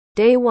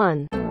Day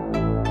 1.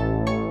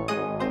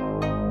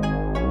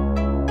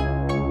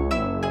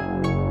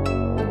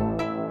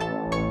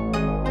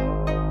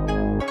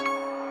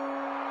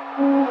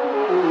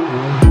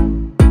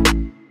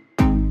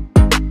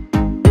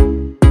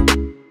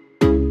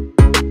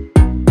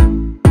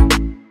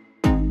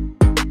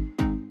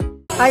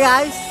 Hi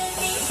guys,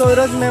 so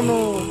ఈరోజు మేము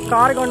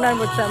car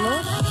కొనడానికి వచ్చాము.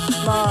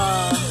 మా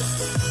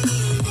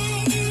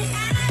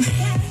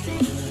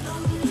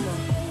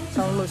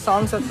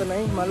సాంగ్స్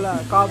వస్తున్నాయి, మళ్ళీ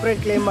కార్పొరేట్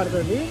క్లెయిమ్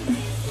పడుతుంది.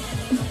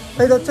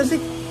 ఇది వచ్చేసి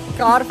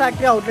కార్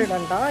ఫ్యాక్టరీ అవుట్లెట్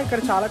అంట. ఇక్కడ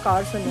చాలా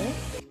కార్స్ ఉన్నాయి.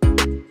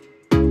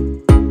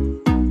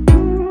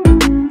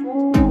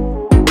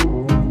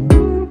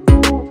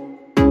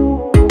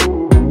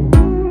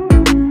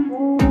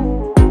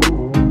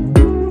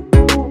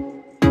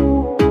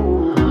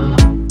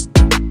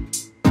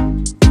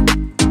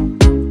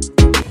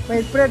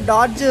 ఇప్పుడే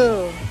డాడ్జ్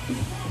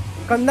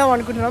కొందాం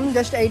అనుకుంటున్నాం.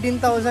 జస్ట్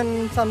 18,000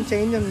 సమ్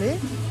చేంజ్ ఉంది.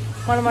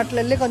 మనం అట్లా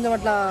వెళ్ళి కొంచెం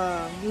అట్లా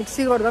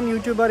మిక్సీ కొడదాం.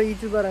 యూట్యూబర్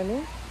అని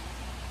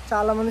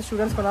చాలామంది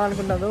స్టూడెంట్స్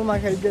కొనాలనుకుంటారు.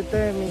 మాకు హెల్ప్ చేస్తే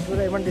మీకు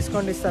కూడా ఏమైనా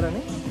డిస్కౌంట్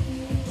ఇస్తారని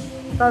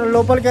తను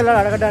లోపలికి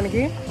వెళ్ళాలి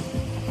అడగడానికి.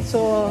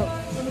 సో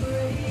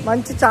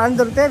మంచి ఛాన్స్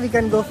దొరికితే we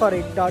can go for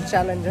it dot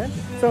challenger.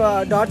 So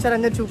dot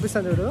challenger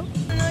చూపిస్తాను చూడు.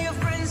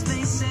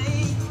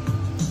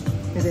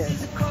 ఇదే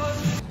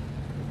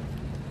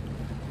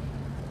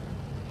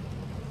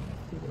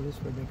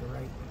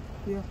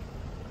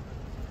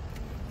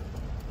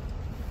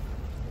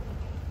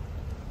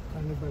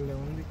అన్ని బల్లే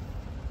ఉంది.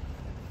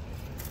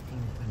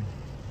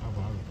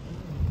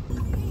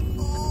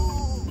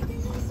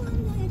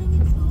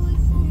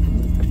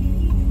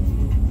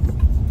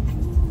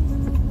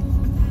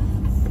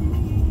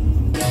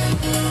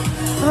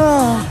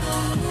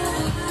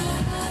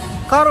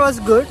 Car was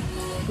good,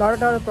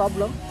 not a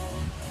problem.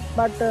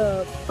 But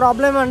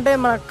problem అంటే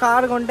మన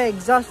కార్ కొంటే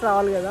ఎగ్జాస్ట్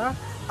రావాలి కదా,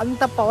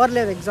 అంత పవర్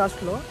లేదు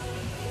ఎగ్జాస్ట్లో.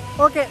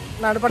 ఓకే,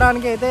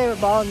 నడపడానికి అయితే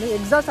బాగుంది.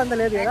 ఎగ్జాస్ట్ అంత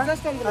లేదు కదా,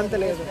 అంత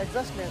లేదు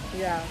ఎగ్జాస్ట్ లేదు.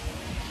 యా,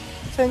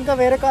 సో ఇంకా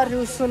వేరే కార్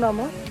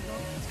చూస్తున్నాము.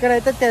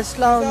 ఇక్కడైతే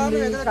టెస్లా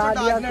ఉంది,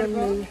 కార్డియాక్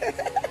ఉంది,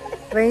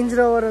 రేంజ్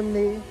రోవర్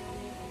ఉంది,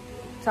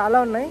 చాలా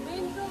ఉన్నాయి.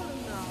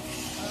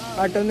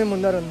 అటు ఉంది,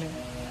 ముందర ఉంది.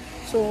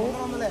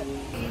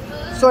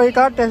 సో ఈ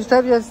కార్ టెస్ట్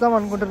డ్రైవ్ చేస్తాం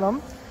అనుకుంటున్నాం.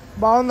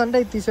 బాగుందంటే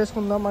ఇది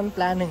తీసేసుకుందాం అని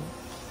planning.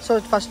 So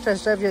first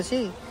test drive చేసి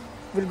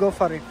విల్ గో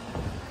ఫర్ ఇట్.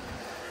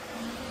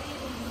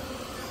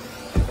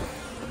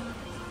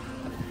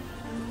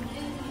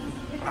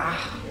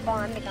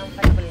 బాగుంది,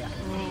 కంఫర్టబుల్గా.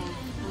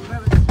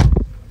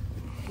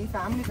 ఈ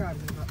family car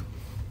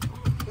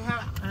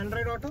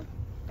Android auto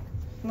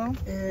no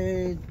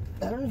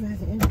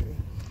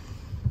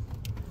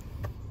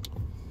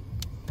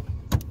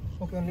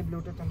okay, only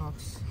Bluetooth and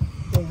aux.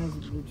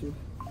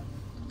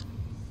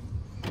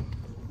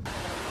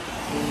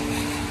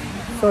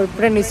 So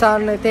ఇప్పుడే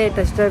నిసాన్ అయితే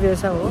టెస్ట్ డ్రైవ్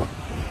చేసాము.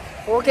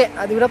 ఓకే,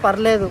 అది కూడా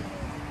పర్లేదు.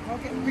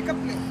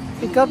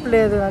 పికప్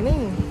లేదు కానీ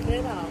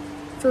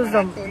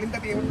చూద్దాం.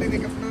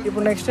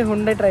 ఇప్పుడు నెక్స్ట్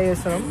హుండై ట్రై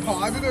చేస్తున్నాం.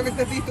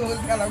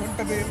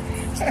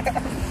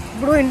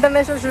 ఇప్పుడు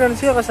ఇంటర్నేషనల్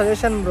స్టూడెంట్స్కి ఒక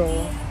సజెషన్ బ్రో.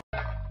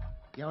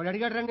 ఎవడు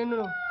అడిగాడ్రా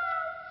నిన్ను?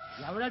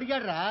 ఎవడు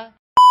అడిగాడ్రా?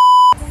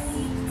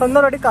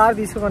 తొందరపడి కార్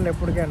తీసుకోండి.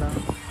 ఎప్పటికైనా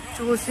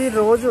చూసి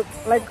రోజు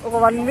లైక్ ఒక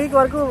 1 వీక్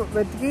వరకు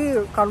వెతికి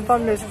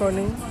కన్ఫర్మ్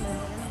చేసుకొని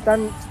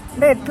దాన్ని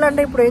అంటే ఎట్లా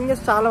అంటే ఇప్పుడు ఏం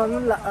చేస్తే చాలా మంది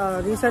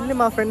రీసెంట్లీ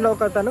మా ఫ్రెండ్లో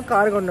ఒక అతను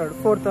కార్ కొన్నాడు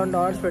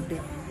 $4,000 పెట్టి.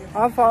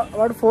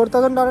 వాడు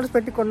 $4,000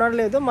 పెట్టి కొన్నాడు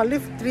లేదు, మళ్ళీ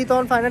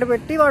 3,500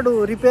 పెట్టి వాడు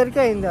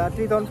రిపేర్కే అయింది. ఆ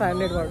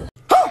 3,500 వాడు.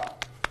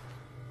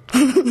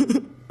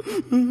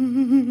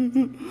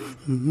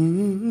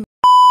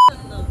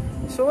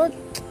 సో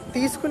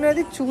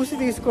తీసుకునేది చూసి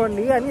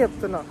తీసుకోండి అని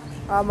చెప్తున్నా.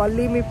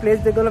 మళ్ళీ మీ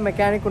ప్లేస్ దగ్గరలో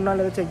మెకానిక్ ఉన్నా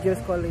లేదో చెక్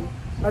చేసుకోవాలి,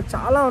 అది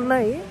చాలా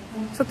ఉన్నాయి.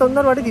 సో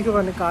తొందరపడి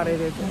తీసుకోండి కార్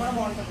ఏదైతే.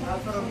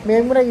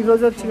 మేము కూడా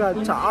ఈరోజు వచ్చి కాదు,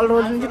 చాలా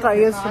రోజుల నుంచి ట్రై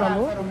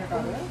చేస్తున్నాము.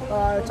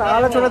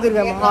 చాలా చోట్ల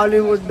తిరిగాము.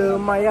 హాలీవుడ్,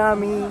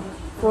 మయామి,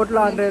 ఫోర్ట్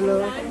లాడర్డేల్,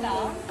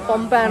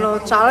 పంపానో,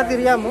 చాలా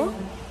తిరిగాము.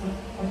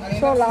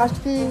 సో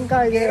లాస్ట్కి ఇంకా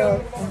ఇటు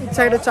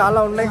సైడ్ చాలా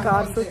ఉన్నాయి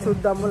కార్స్.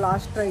 చూద్దాము,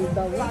 లాస్ట్ ట్రై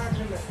ఇద్దాము.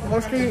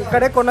 మోస్ట్లీ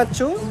ఇక్కడే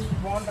కొనొచ్చు,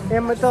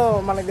 ఏమైతే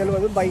మనకు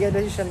తెలియదు, బయ్యే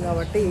డెసిషన్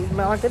కాబట్టి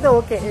మాకైతే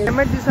ఓకే.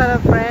 హెల్మెట్ చూసారా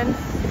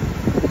ఫ్రెండ్స్,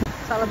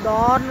 చాలా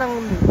దారుణంగా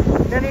ఉంది.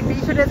 నేను ఈ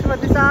టీషర్ట్ వేసిన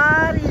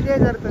ప్రతిసారి ఇదే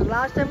జరుగుతుంది.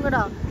 లాస్ట్ టైం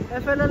కూడా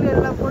ఎఫ్ఎల్ఎల్కి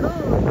వెళ్ళినప్పుడు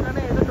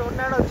ఇట్లానే ఏదో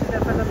టోర్నాడో వచ్చింది.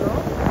 ఎఫ్ఎల్ఎల్లో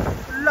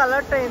ఫుల్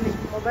అలర్ట్ అయింది,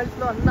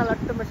 మొబైల్స్లో అన్ని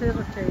అలర్ట్ మెసేజెస్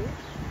వచ్చాయి.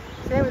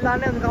 సేమ్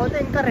ఇలానే ఉంది, కాకపోతే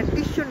ఇంకా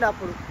రెడ్డిష్ ఉండే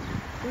అప్పుడు.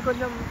 ఇది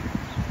కొంచెం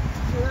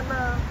ఏదన్నా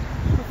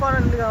తుఫాన్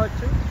ఉంది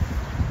కావచ్చు.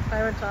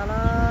 క్లైమేట్ చాలా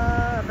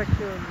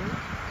ఎఫెక్టివ్ ఉంది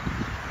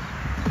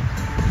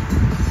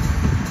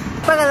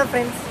కదా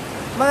ఫ్రెండ్స్.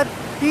 మన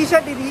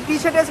టీషర్ట్ ఇది, ఈ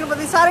టీషర్ట్ వేసుకున్న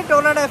ప్రతిసారి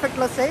టోర్నాడో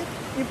ఎఫెక్ట్లు వస్తాయి.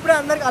 ఇప్పుడే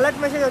అందరికి అలర్ట్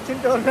మెసేజ్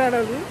వచ్చింది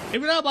టోర్నాడోది.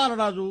 ఎవిరా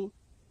బాలరాజు,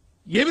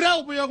 ఎవిరా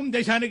ఉపయోగం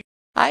దేశానికి.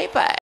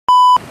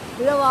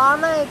 ఇలా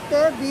వాన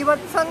అయితే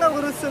బీభత్సంగా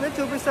కురుస్తుంది,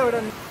 చూపిస్తా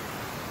చూడండి.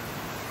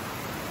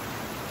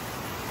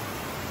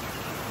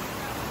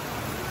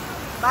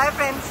 బాయ్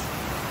ఫ్రెండ్స్,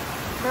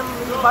 మేము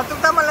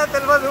బతుకుతామో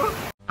తెలియదు.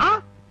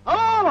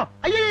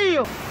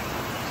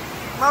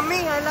 Mummy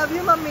I love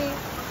you, mummy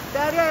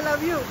daddy I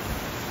love you.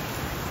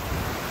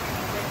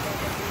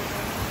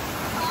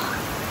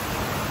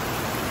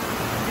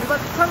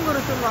 టపకం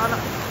కురుస్తుంది వాన.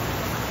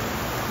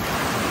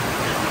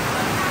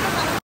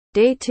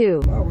 Day 2.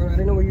 I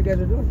don't know what you guys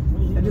are doing.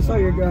 I just saw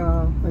your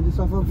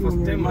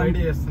First time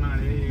ready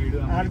చేస్తున్నాడు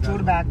ఈడు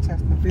చూడు బ్యాక్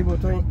చేస్తాను. people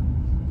trying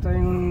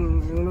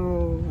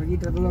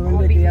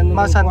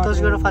మా సంతోష్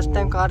కూడా ఫస్ట్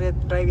టైం కార్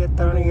డ్రైవ్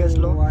చేస్తాడు US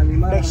లో.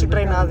 నెక్స్ట్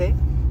ట్రైన్ అదే.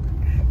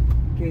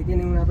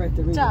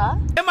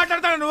 ఏం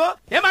మాట్లాడతావు నువ్వు?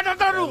 ఏం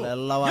మాట్లాడతావు నువ్వు?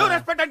 You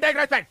respect and take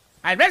respect.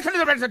 I respect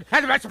the respect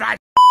and respect.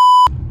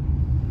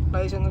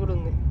 Licence కూడా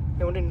ఉంది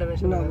ఏమంటే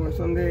ఇంటర్నేషనల్.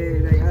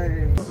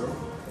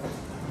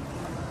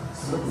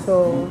 సో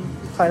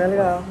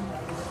ఫైనల్గా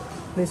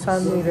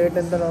నిసాన్ రేట్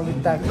ఎంత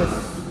విత్ ట్యాక్సెస్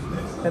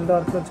ఎంత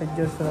వరకు చెక్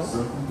చేస్తున్నాం.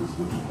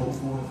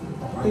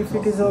 If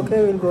it is okay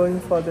will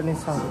going for the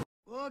Nissan.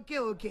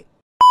 Okay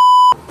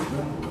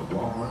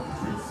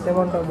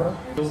ఏమంటావు బ్రో?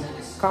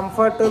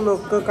 కంఫర్ట్,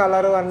 లుక్,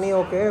 కలర్ అన్నీ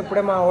ఓకే.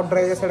 ఇప్పుడే మా అవుట్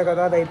డ్రైవ్ చేశాడు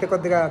కదా, అది అయితే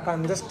కొద్దిగా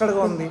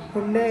కంజెస్టెడ్గా ఉంది.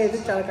 హుండే అయితే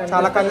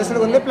చాలా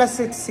కంజెస్టెడ్గా ఉంది. Plus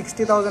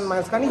 60,000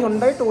 miles. కానీ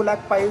హుండై 2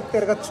 lakh పైకి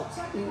తిరగచ్చు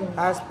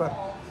యాజ్ పర్.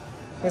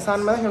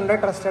 నిసాన్ మీద హుండై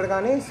ట్రస్టెడ్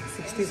కానీ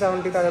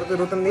 60-70 దగ్గర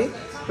తిరుగుతుంది.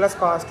 ప్లస్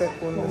కాస్ట్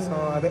ఎక్కువ ఉంది. సో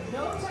అదే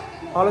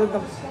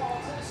ఆలోచిద్దాం.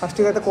 ఫస్ట్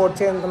అయితే కోట్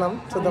చేయంటున్నాం,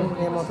 చూద్దాం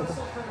ఏమవుతుందో.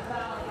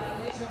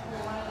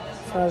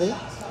 సో అది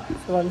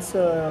వన్స్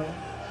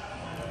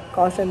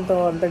కాస్ట్ ఎంతో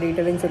అంత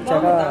డీటెయిలింగ్స్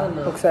వచ్చాక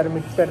ఒకసారి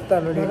మీకు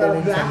పెడతాను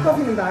detailings.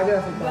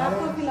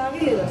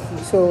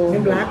 So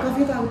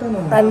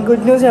and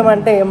good news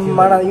ఏమంటే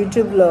మన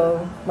యూట్యూబ్లో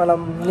మనం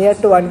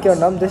నియర్ టు 1K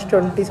ఉన్నాం. Just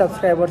 20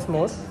 subscribers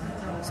more.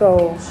 So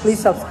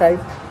please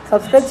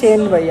subscribe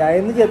చేయండి భయ్యా.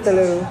 ఎందుకు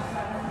చెప్తలేరు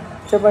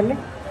చెప్పండి.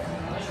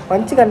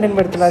 మంచి కంటెంట్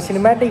పెడుతున్నా,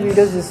 సినిమాటిక్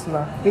వీడియోస్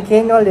చూస్తున్నా. మీకు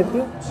ఏం కావాలి చెప్పి,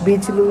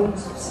 బీచ్లు,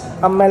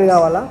 అమ్మాయిలు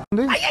కావాలా?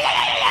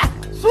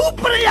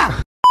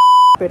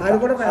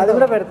 అది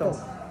కూడా పెడతాం.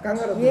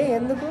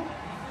 ఎందుకు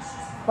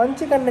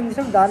మంచి కంటెంట్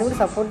చేసినప్పుడు దాన్ని కూడా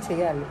సపోర్ట్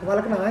చేయాలి.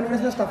 వాళ్ళకి నాన్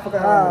వేసిన స్టఫ్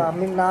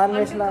మీకు నాన్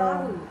వేసిన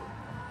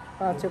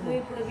చెప్పు.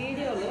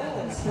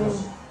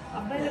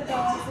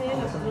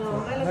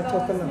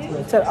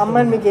 సార్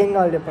అమ్మాయిలు మీకు ఏం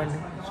కావాలి చెప్పండి.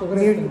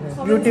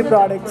 Beauty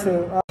products.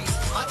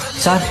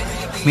 సార్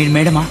మీరు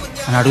మేడమా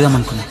అని అడుగుదాం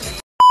అనుకున్నా.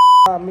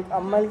 మీకు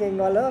అమ్మాయిలకి ఏం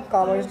కావాలో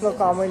కామెంట్స్లో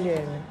కామెంట్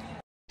చేయండి.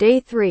 Day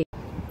 3.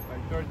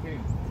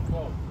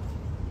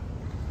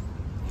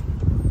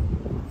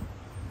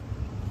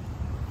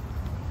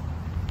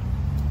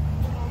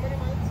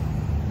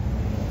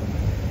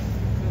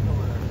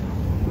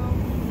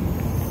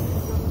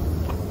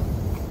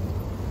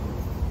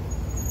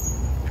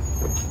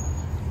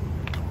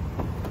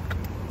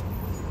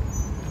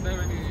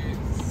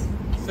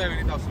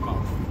 $70,000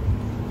 miles.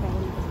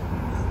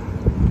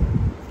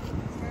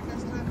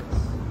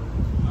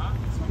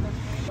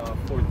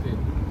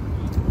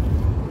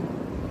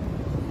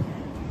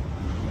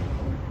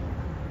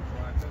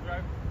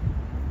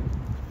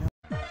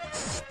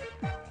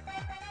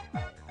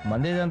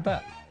 మందేదంతా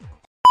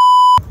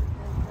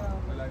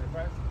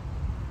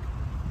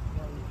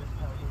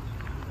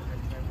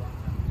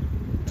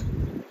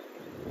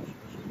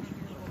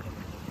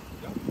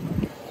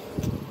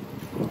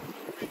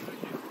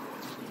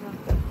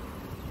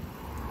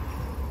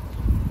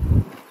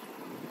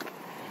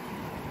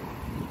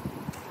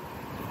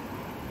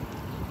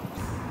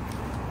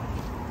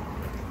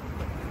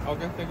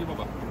Okay, thank you,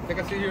 Baba. Take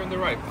a seat here on the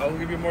right. I'll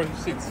give you more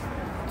seats.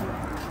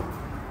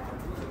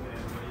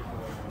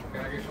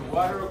 Can I get some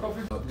water or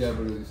coffee? Yeah,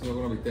 but it's not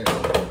going to be 10.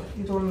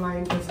 You told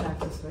 9 plus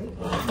taxes, right?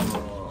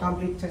 No.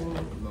 Complete 10.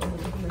 No.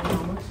 Like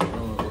how much?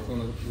 No,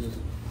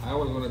 I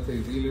was going to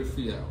take dealer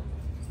fee out.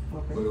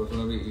 Okay. But it was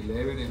going to be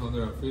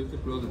 11,850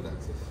 plus the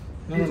taxes.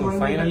 No.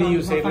 Finally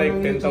you said like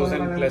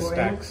 10,000 plus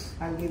tax.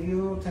 I'll give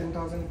you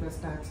 10,000 plus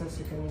taxes.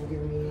 You can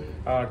give me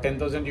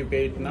 10,000 you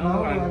paid now,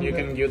 No, and you the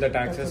can give the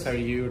taxes. taxes. I'll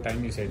give you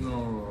time, you said. No.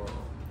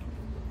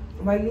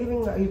 while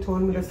leaving. You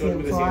told me the told same.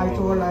 me the So same. I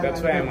told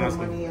That's I'll why get I'm the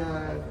asking. money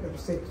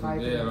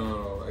 6-5. Yeah, no,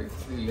 it's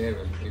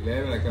 11.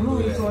 11 I can No,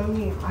 do you 11. told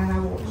me I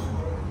have.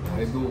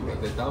 I do, but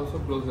the 1,000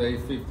 plus the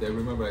 850, I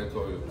remember I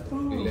told you.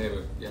 No.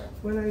 11, yeah.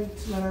 When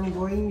I'm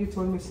going, you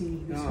told me, see,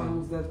 this No.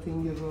 one's the thing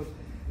you wrote.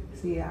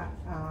 See,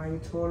 you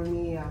told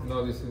me. No,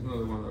 this is not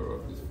the one I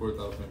wrote. It's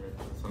 4,000 maybe.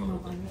 It's another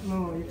thing. No,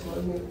 you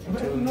told me.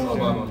 No,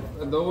 vamos.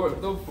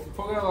 Don't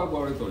forget about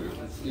what I told you.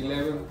 It's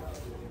 11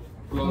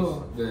 plus No.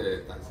 the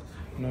taxes.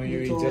 No, you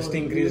told- just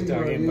increased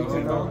you- again you-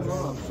 $1,000. No,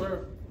 I'm sure.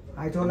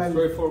 I told I'm I'll.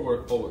 straightforward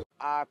always.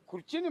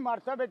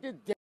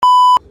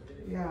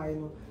 Yeah, I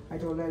know. I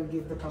told I'll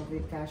give the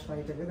complete cash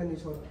right away. Then you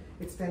told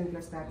it's 10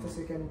 plus taxes.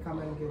 You can come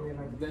and give me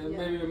right. Then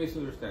maybe a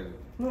misunderstanding.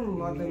 No,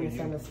 not the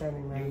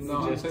misunderstanding, man. No,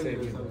 I'm just saying said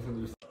there's it. a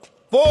misunderstanding.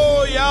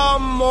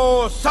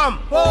 పోయామోసం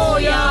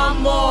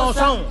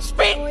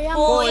speed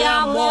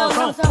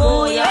పోయామోసం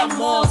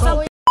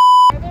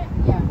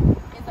Yeah.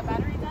 Is the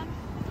battery done?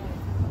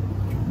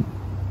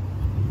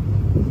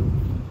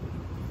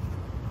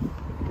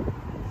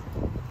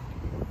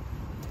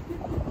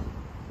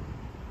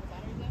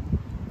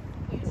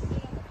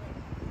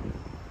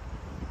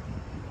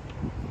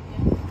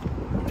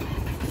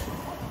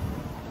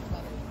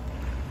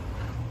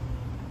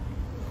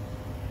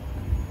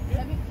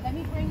 Let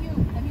me bring you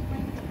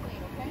the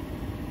plate, okay?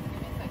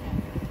 Give me a second.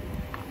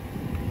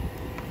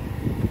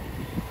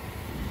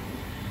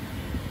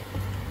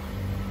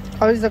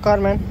 How is the car,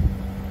 man?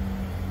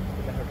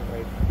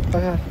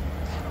 Okay.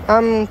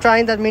 I'm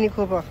trying that Mini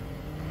Cooper.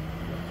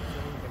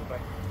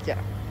 Yeah.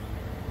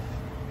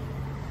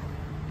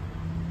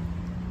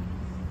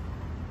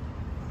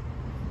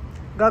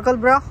 Goggle,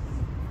 bro.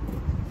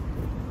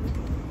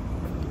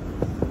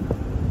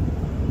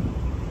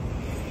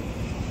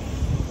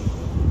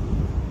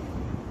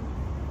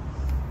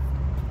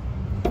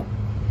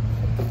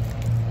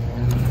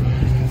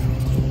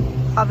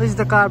 How is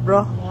the car,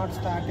 bro? Not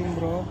starting,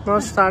 bro.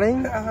 Not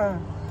starting?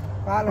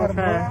 Call her, Okay.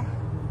 bro.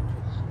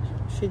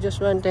 She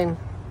just went in.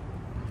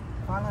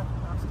 Call her.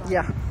 Not starting.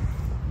 Yeah.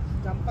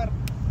 Jumper.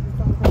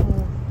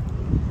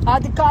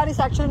 The car is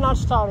actually not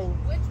starting.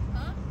 Which?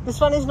 Huh? This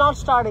one is not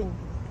starting.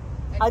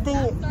 I think.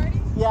 Not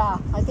starting? Yeah,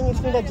 I think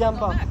it's need a Go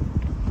jumper. back.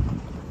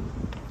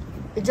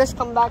 It just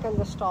come back and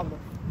just stop it.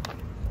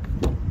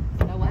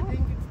 You know what? I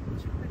think it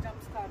should be jump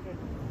started.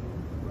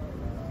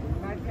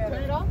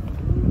 Turn it off.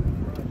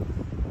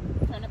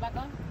 Turn it back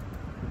on.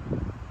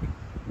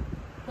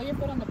 Put your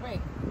foot on the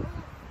brake.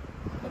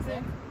 That's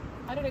it.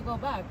 How did it go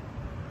back?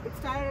 It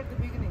started at the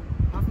beginning.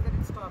 After that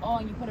it stopped. Oh,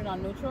 and you put it on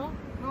neutral?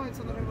 No, it's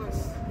on the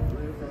reverse.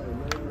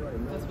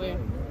 That's weird.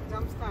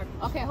 Jump start.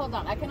 Okay, hold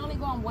on. I can only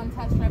go on one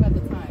test drive at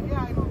a time.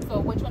 Yeah, I know. So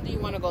which one do you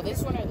want to go?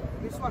 This one or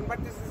This one, but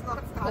this is not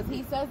because starting. he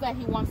says that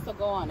he wants to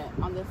go on it,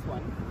 on this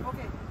one.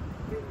 Okay.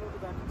 We'll go to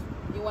that.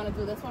 You want to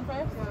do this one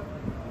first?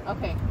 Yeah.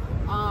 Okay.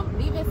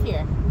 Leave this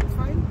here. It's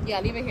fine? Yeah,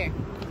 leave it here.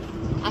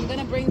 I'm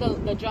gonna bring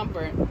the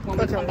jumper when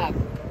we come back. I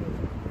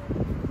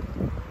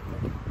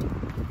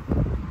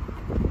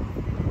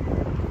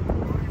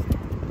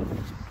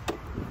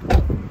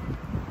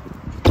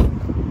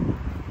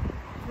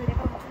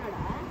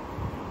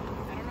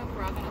don't know if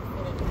we're all gonna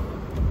fit it.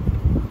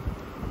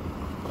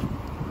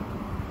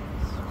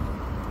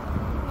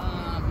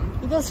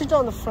 You can sit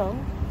on the front.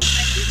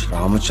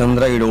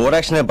 Ramachandra ఈ over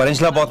action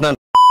భరించలేకపోతున్నాను.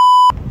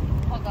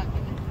 Hold on.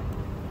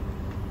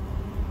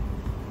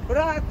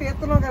 ఇప్పుడు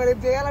తీస్తున్నాం కదా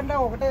రేపు చేయాలంటే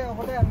ఒకటే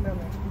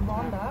అందాము.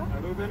 బాగుందా?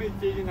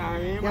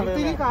 ఎంత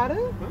ఇది కారు?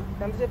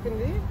 ఎంత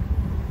చెప్పింది?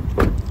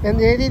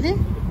 ఏది ఇది?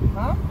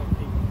 ఆ?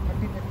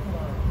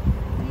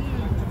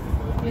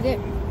 ఇదే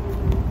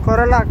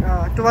Corolla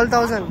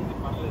 12,000.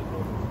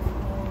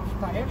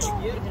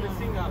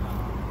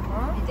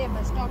 ఇదే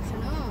బెస్ట్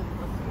ఆప్షన్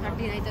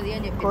 13 అవుతుంది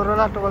అని చెప్పి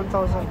Corolla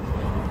 12,000.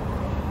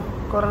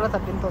 Corolla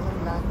 13,000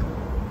 black.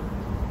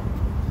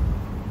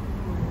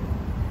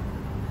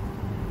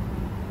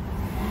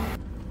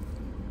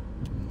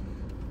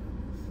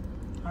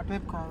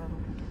 అటువైపు కావాలి.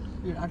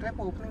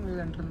 అటువైపు ఓపెనింగ్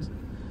లేదు entrance.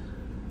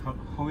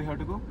 How we have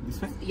to go? This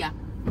way? Yeah.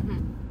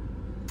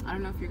 I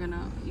don't know if you're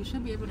gonna. You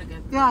should be able to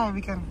get. Yeah,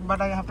 we can, but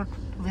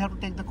we have to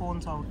take the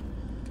cones out.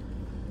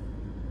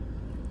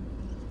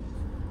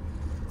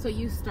 So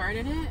you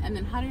started it, and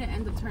then how did it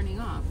end up turning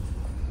off?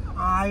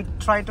 I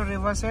tried to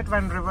reverse it.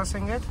 When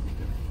reversing it,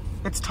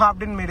 it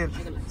stopped in middle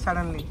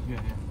suddenly.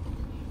 Yeah.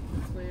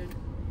 That's weird.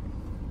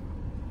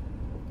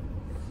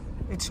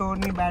 It showed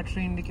me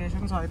battery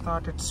indication, so I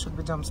thought it should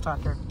be jump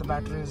started. The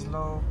battery is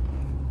low.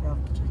 You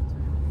have to check.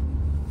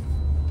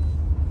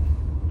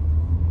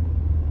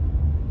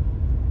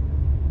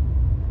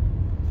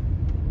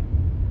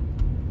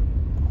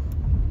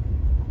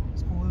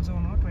 School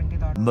zone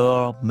 20,000.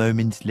 More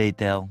moments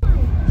later.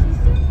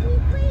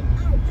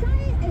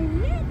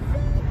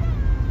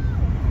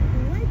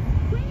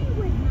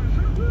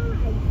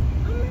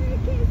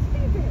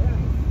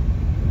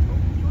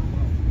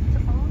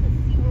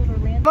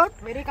 But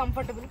very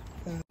comfortable.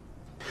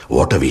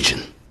 What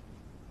vision,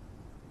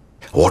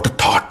 what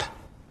thought.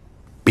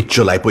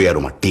 పిచ్చోలు అయిపోయారు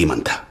మా team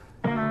అంతా.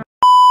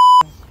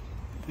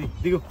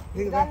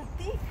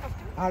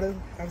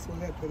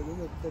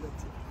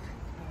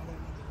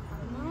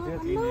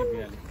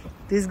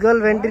 This girl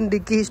went in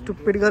dicky,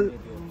 stupid girl.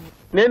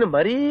 నేను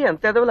మరీ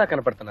అంత ఎదవలా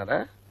కనపడుతున్నారా?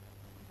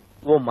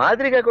 ఓ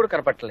మాదిరిగా కూడా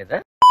కనపడలేదా?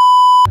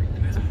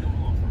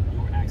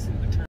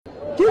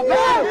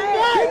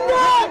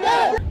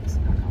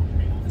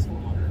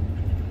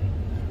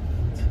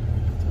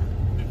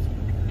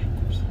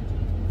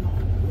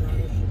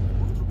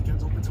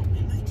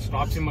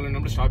 Stop symbol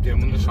ఉన్నప్పుడు stop చేయ,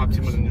 ముందు స్టాప్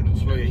సింబల్ ఉంది,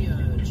 స్లో చేయి.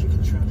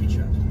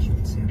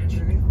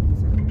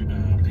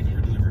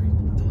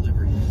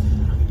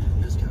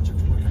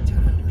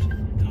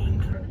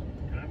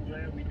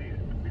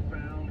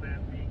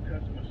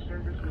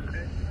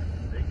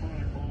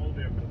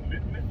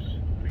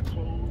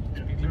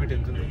 లిమిట్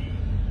ఎంత ఉంది?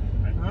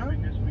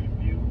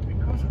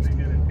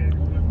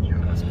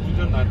 స్కూల్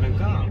జోన్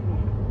దాటినాక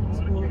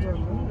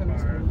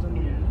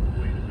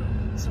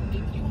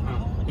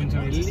కొంచెం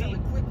వెళ్ళి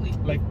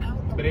లైక్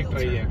బ్రేక్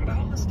ట్రై చేయి. అక్కడ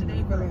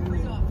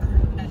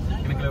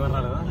వెనకాల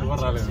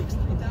ఎవరు రాలేదు.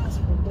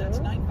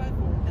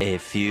 A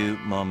few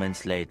moments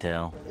later.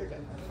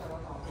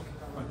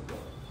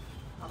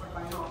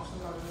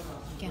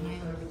 Can I?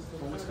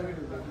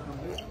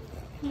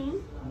 How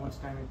much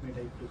time it may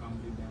take to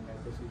complete the entire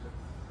procedure?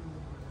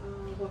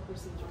 What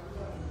procedure?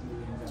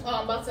 Oh,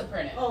 I'm about to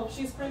print it. Oh,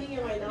 she's printing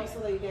it right now so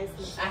that you guys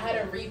can. I had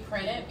to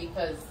reprint it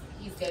because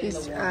he's getting He's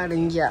the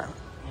adding, yeah.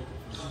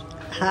 Okay.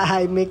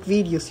 I make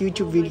videos,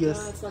 YouTube videos.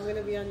 So I'm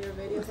gonna be on your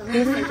videos. I'm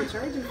gonna have to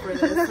charge you for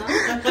this. Huh?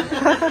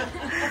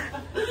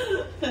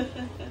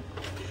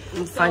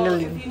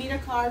 Finally. So if you need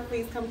a car,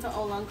 please come to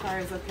Olan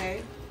Cars, okay?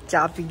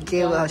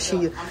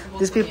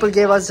 These people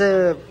gave us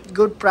a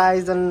good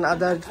price and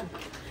other.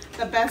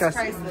 The best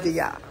prices.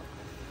 Yeah.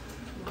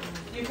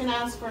 You can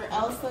ask for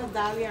Elsa,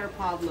 Dalia, or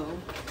Pablo.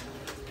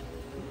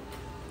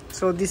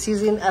 So this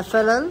is in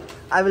FLL.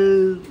 I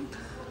will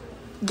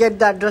get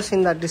the address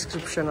in the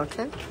description,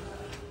 okay?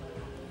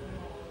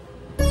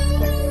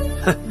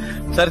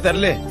 సరే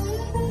తరలే,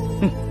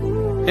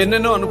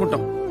 ఎన్నెన్నో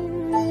అనుకుంటాం,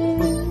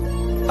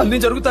 అన్ని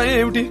జరుగుతాయి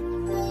ఏమిటి?